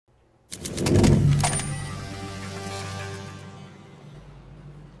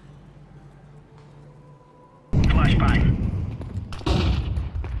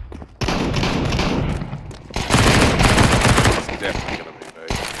Definitely going to be me.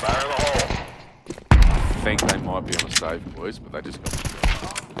 Fire in the hole. I think they might be on a save, boys, but they just got me.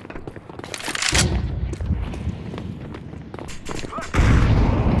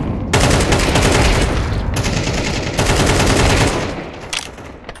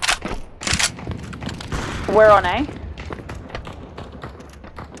 We're on A.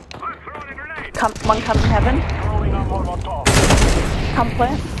 One comes in heaven. Come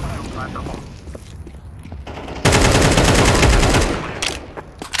plant.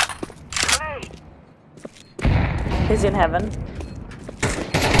 He's in heaven.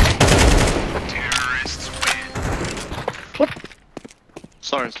 What?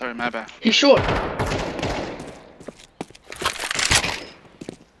 Sorry, my bad. He's short.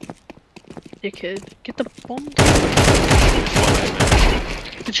 Dickhead. Get the bomb.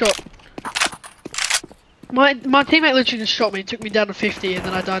 Good shot. My teammate literally just shot me, took me down to 50, and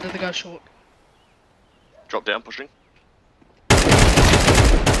then I died to the guy short. Drop down, pushing.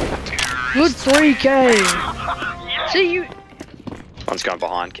 Good 3K! See you. One's going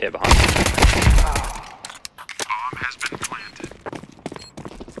behind, care behind. Bomb has been planted.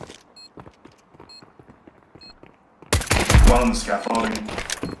 One on the scaffolding.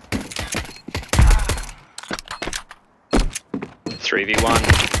 3v1.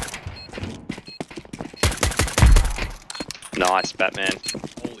 Nice, Batman.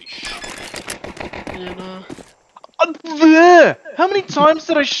 Holy shit. Yeah, no. There! How many times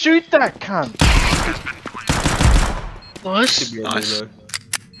did I shoot that cunt? Nice. Nice.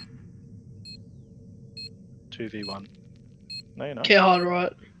 2v1. No, you're not. Get hard,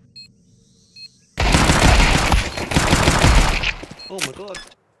 right? Oh my god.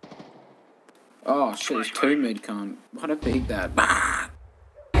 Oh shit, it's 2 mid cunt. What a big that. Bah!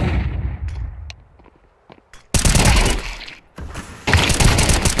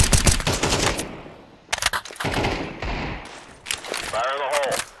 Fire in the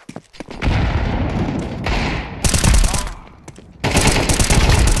hole.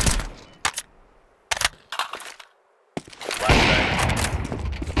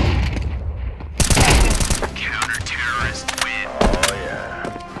 Counter-terrorist win. Oh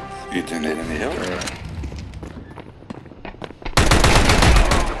yeah. You doing it in the hill?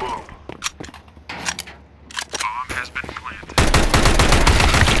 Bomb has been planted.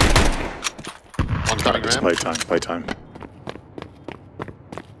 One's coming around. Playtime.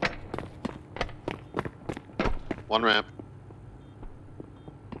 One ramp.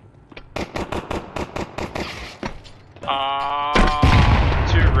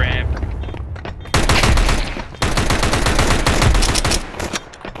 Two ramp.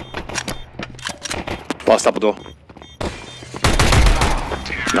 Last double door.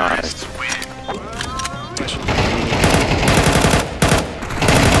 Nice.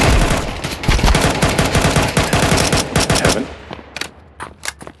 Heaven.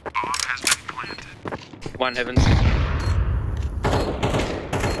 Bomb has been planted. One heavens.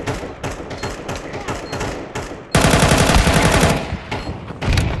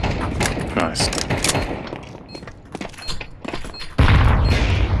 Nice.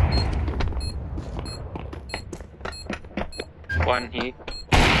 One here.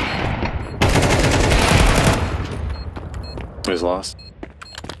 Who's last?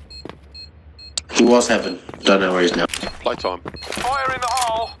 He was heaven. Don't know where he's now. Playtime. Fire in the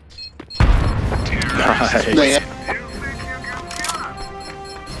hole. Nice. No, yeah.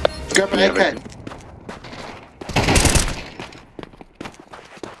 Go for AK.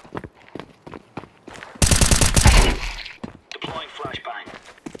 Deploying flashbang.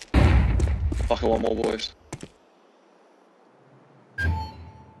 Fuck, I want more boys.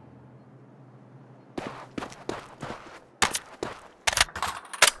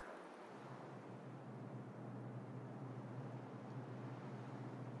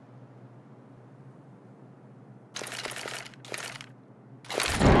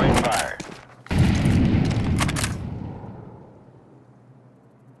 Throwing fire.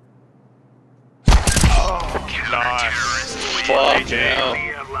 Nice. Fuck hell.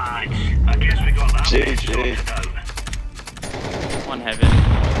 I guess we got that. GG. One heaven.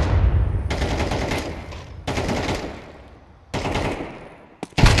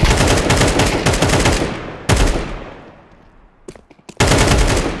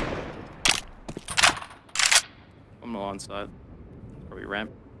 I'm on side. Probably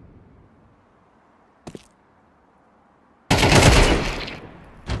ramp.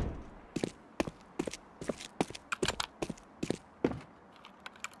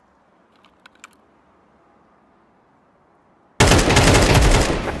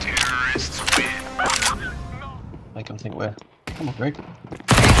 Terrorists win. make him think we're... Come on, Greg.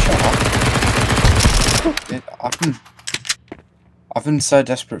 Shut up. I've been so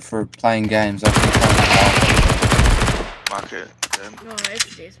desperate for playing games, I've been trying to Mark it, then. No,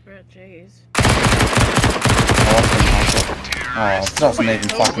 it's desperate, jeez. Oh, it doesn't even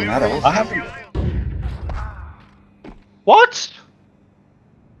fucking matter. I haven't... What?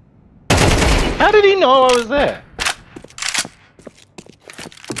 How did he know I was there?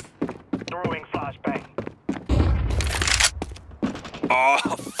 Throwing flashbang. Oh,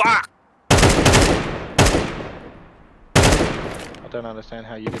 fuck! I don't understand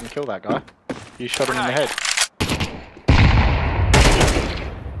how you didn't kill that guy. You shot him in the head.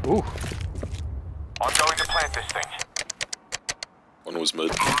 Ooh. I'm going to plant this thing. One was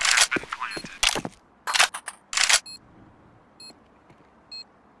mid.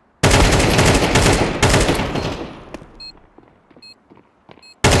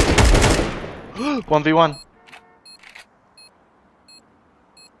 1v1.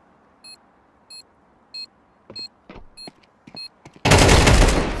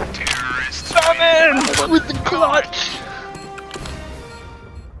 Summon with the clutch.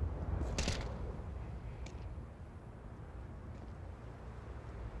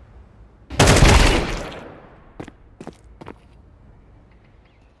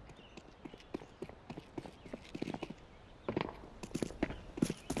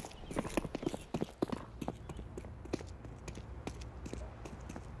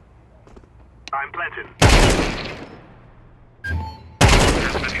 I'm planted.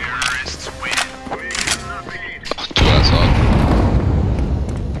 Terrorists win. We cannot beat. Two outside.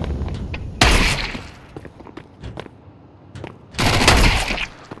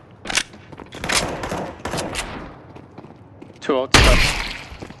 Two outside.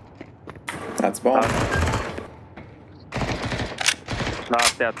 That's bomb.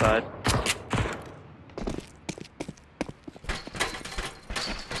 Last outside.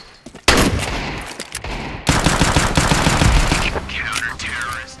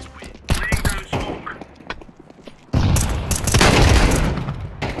 Counter-terrorists win. Laying down smoke.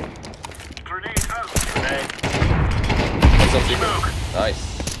 Grenade out. Grenade. Smoke. Nice.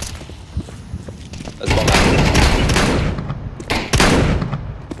 That's bomb.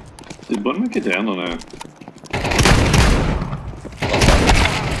 Did one make it down or no?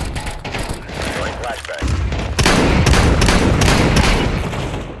 Flashbang.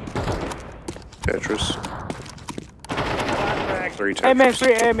 Tetris. 3 Tetris. Amen,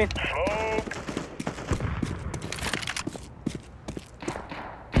 3 amen.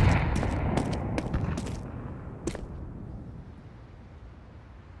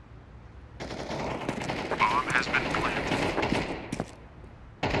 Bomb has been planted.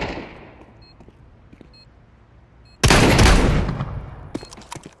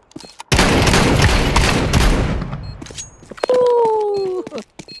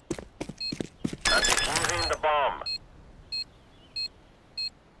 I'm defusing the bomb.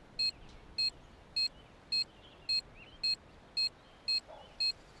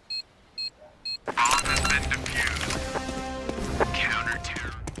 Bomb has been defused.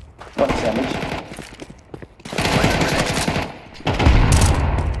 Counter-terror. What's damage?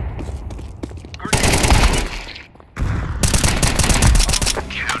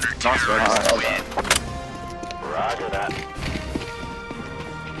 Counter-terrorist win. Roger that.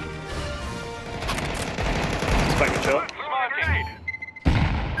 Second shot.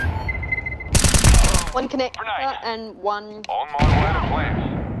 One connector and one On my way to plant.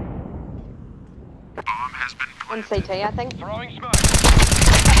 Bomb has been on CT, I think. throwing smoke.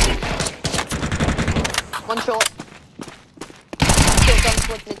 One short. Still guns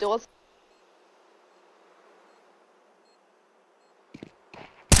towards mid doors.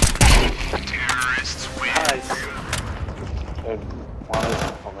 Terrorists win.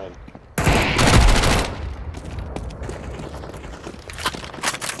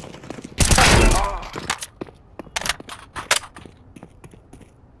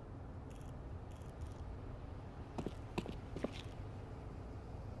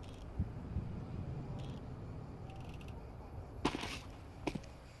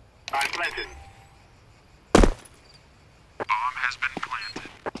 I'm planted. Bomb has been planted.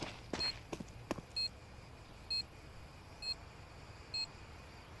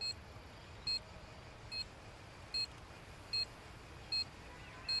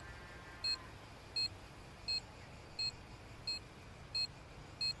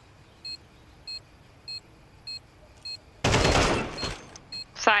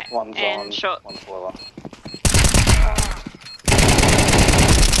 Sight and shot.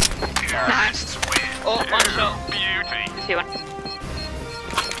 Nice. Oh, one shot. Beauty. See one.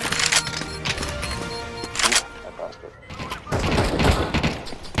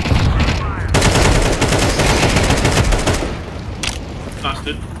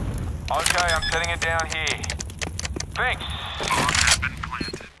 Bastard. Okay, I'm setting it down here. Thanks.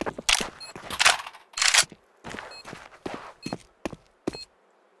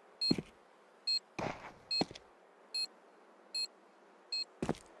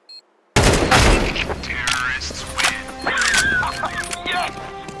 Terrorists win. Yes!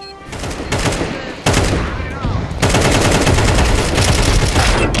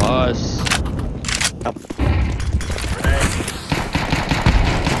 Nice.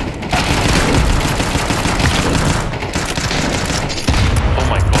 Oh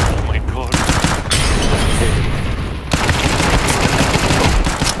my god, oh my god.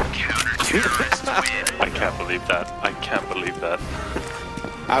 I can't believe that. I can't believe that.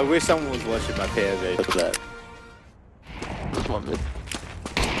 I wish someone was watching my POV. Look at that. This one bit.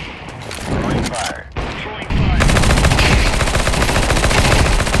 Throwing fire. Throwing fire.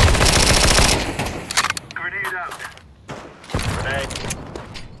 Grenade out. Grenade.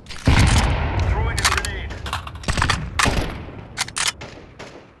 Throwing a grenade.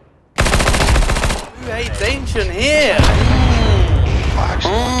 Who hates Ancient here?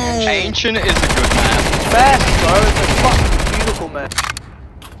 Ancient is a good map. Best, bro. It's a fucking beautiful map.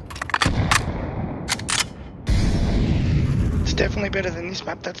 It's definitely better than this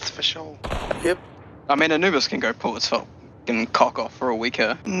map, that's for sure. Yep. I mean, Anubis can go pull its fucking cock off for a week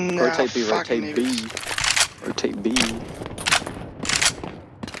here. Nah, Rotate B, fucking rotate B. Anubis. Rotate B.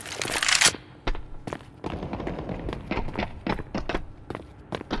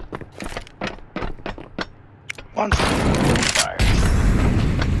 One Fire.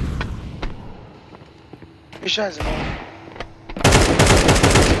 Who shows them all?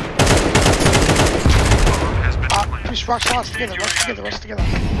 Push, rush together, rush together.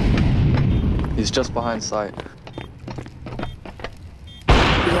 He's just behind sight.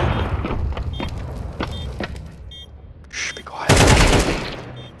 Shh, be quiet.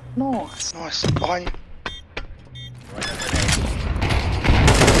 Nice, behind you.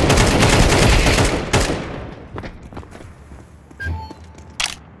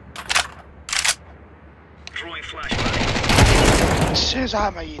 Throwing flashbang. Says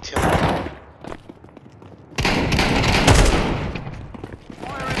I'm a util.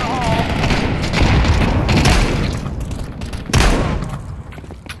 Fire in the hole.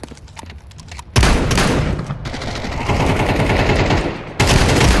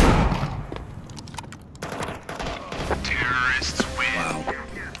 Terrorists win.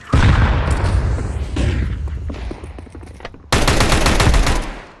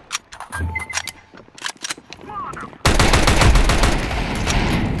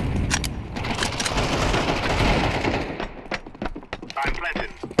 I'm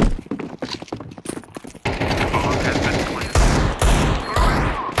planted. Bomb has been planted.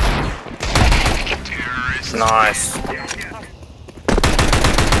 Terrorists. Nice.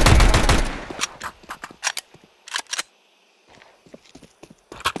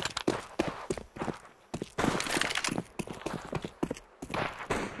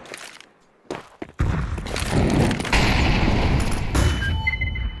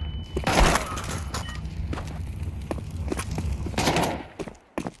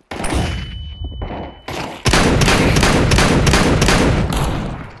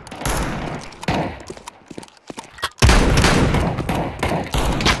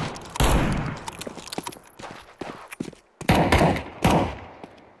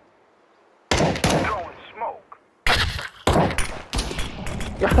 Throwing smoke.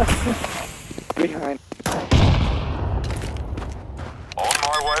 Behind. On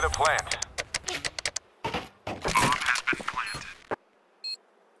my way to plant. Bomb has been planted.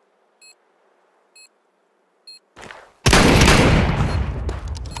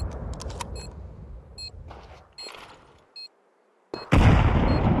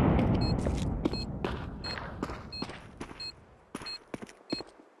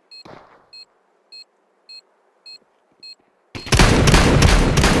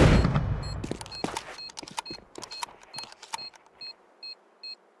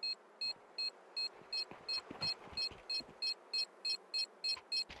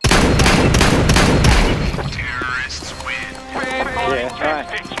 Terrorists win. Yeah,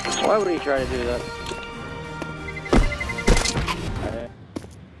 alright. Why would he try to do that?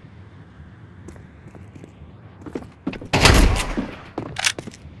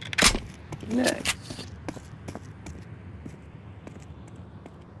 Next.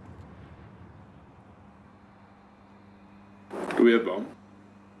 Do we have bomb?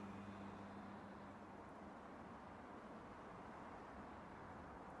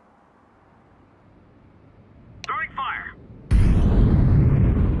 Throwing fire.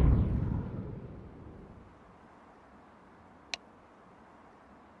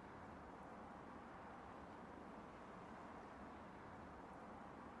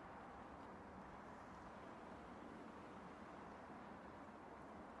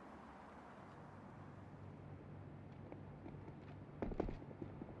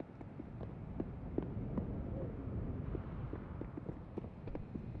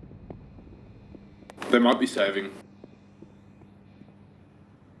 They might be saving.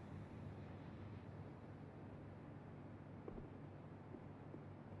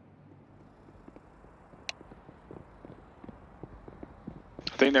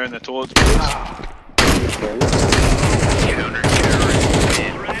 I think they're in the towards. Throwing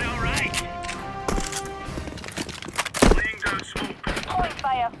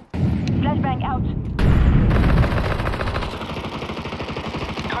fire. Flashbang out.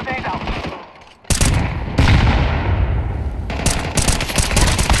 Grenade out.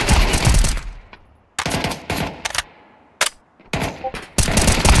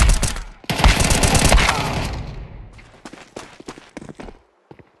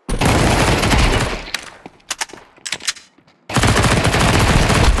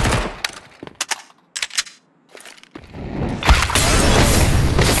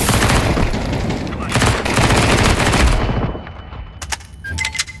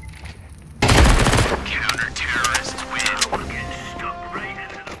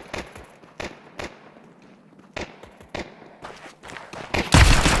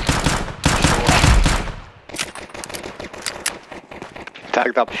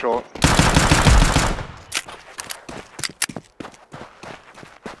 Tagged up short.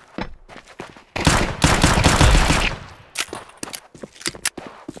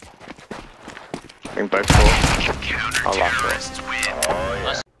 I think both short. I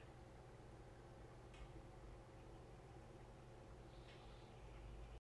like it.